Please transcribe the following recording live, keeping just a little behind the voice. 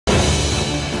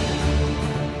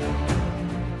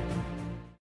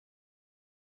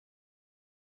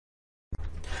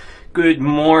Good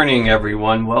morning,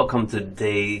 everyone. Welcome to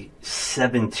day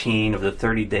 17 of the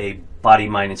 30-day Body,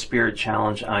 Mind, and Spirit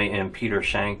Challenge. I am Peter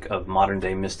Schenk of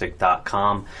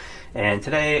moderndaymystic.com, and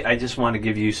today I just want to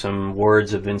give you some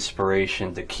words of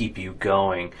inspiration to keep you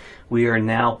going. We are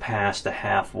now past the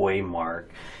halfway mark,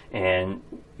 and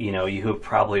you have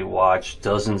probably watched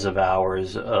dozens of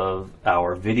hours of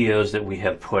our videos that we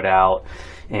have put out,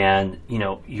 and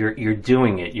you're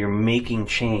doing it, you're making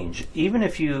change. Even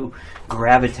if you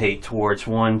gravitate towards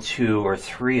one, two, or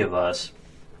three of us,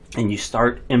 and you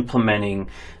start implementing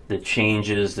the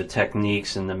changes, the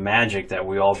techniques, and the magic that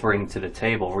we all bring to the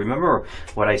table. Remember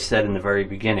what I said in the very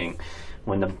beginning.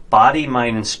 When the body,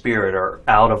 mind, and spirit are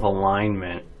out of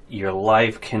alignment, your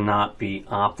life cannot be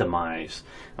optimized,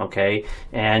 okay?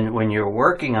 And when you're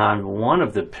working on one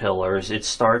of the pillars, it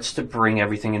starts to bring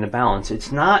everything into balance.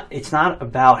 It's not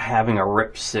about having a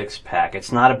ripped six-pack.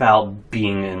 It's not about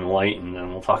being enlightened,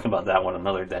 and we'll talk about that one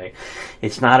another day.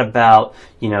 It's not about,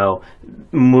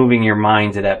 moving your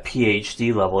mind to that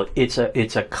PhD level. It's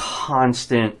a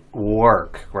constant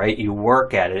work, right? You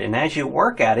work at it, and as you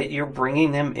work at it, you're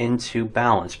bringing them into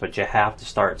balance, but you have to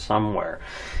start somewhere.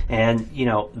 And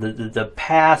the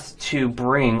path to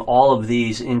bring all of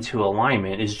these into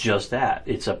alignment is just that.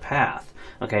 It's a path.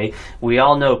 Okay, we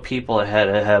all know people that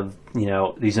have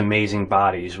these amazing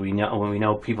bodies. We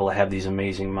know people that have these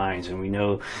amazing minds, and we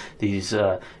know these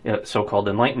so-called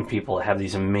enlightened people that have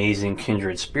these amazing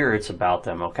kindred spirits about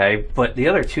them. Okay, but the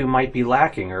other two might be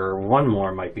lacking, or one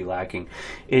more might be lacking.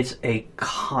 It's a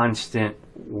constant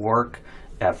work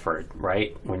effort,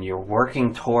 right? When you're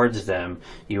working towards them,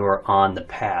 you are on the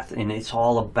path, and it's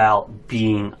all about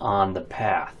being on the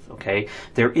path. Okay,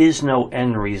 there is no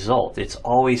end result. It's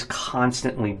always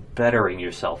constantly bettering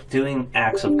yourself, doing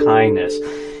acts of kindness,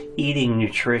 eating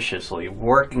nutritiously,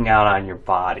 working out on your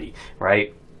body,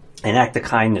 right? An act of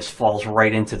kindness falls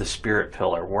right into the spirit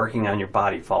pillar. Working on your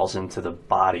body falls into the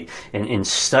body. And in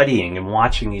studying and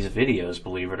watching these videos,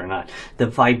 believe it or not, the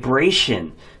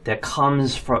vibration that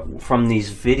comes from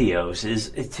these videos is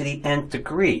to the nth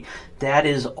degree. That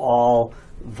is all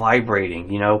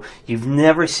vibrating. You've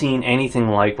never seen anything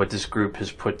like what this group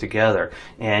has put together,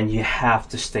 and you have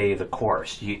to stay the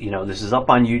course. This is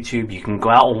up on YouTube. You can go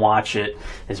out and watch it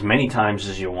as many times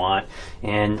as you want,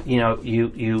 and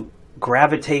you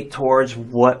gravitate towards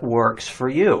what works for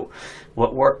you.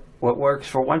 What works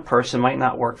for one person might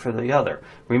not work for the other.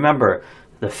 Remember,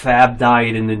 the fab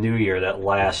diet in the new year that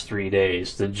lasts 3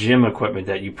 days, the gym equipment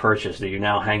that you purchase that you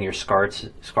now hang your scarves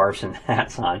and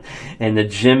hats on, and the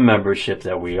gym membership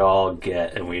that we all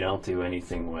get and we don't do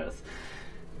anything with.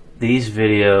 These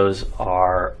videos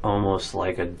are almost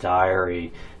like a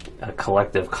diary, a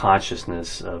collective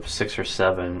consciousness of 6 or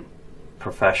 7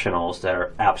 professionals that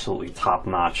are absolutely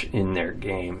top-notch in their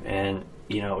game. And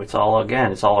it's all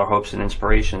our hopes and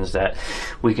inspirations that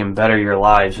we can better your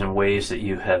lives in ways that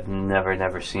you have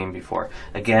never seen before.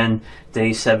 Again,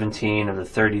 day 17 of the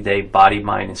 30-day Body,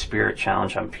 Mind, and Spirit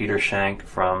Challenge. I'm Peter Schenk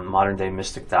from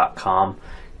moderndaymystic.com.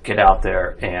 Get out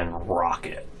there and rock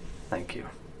it. Thank you.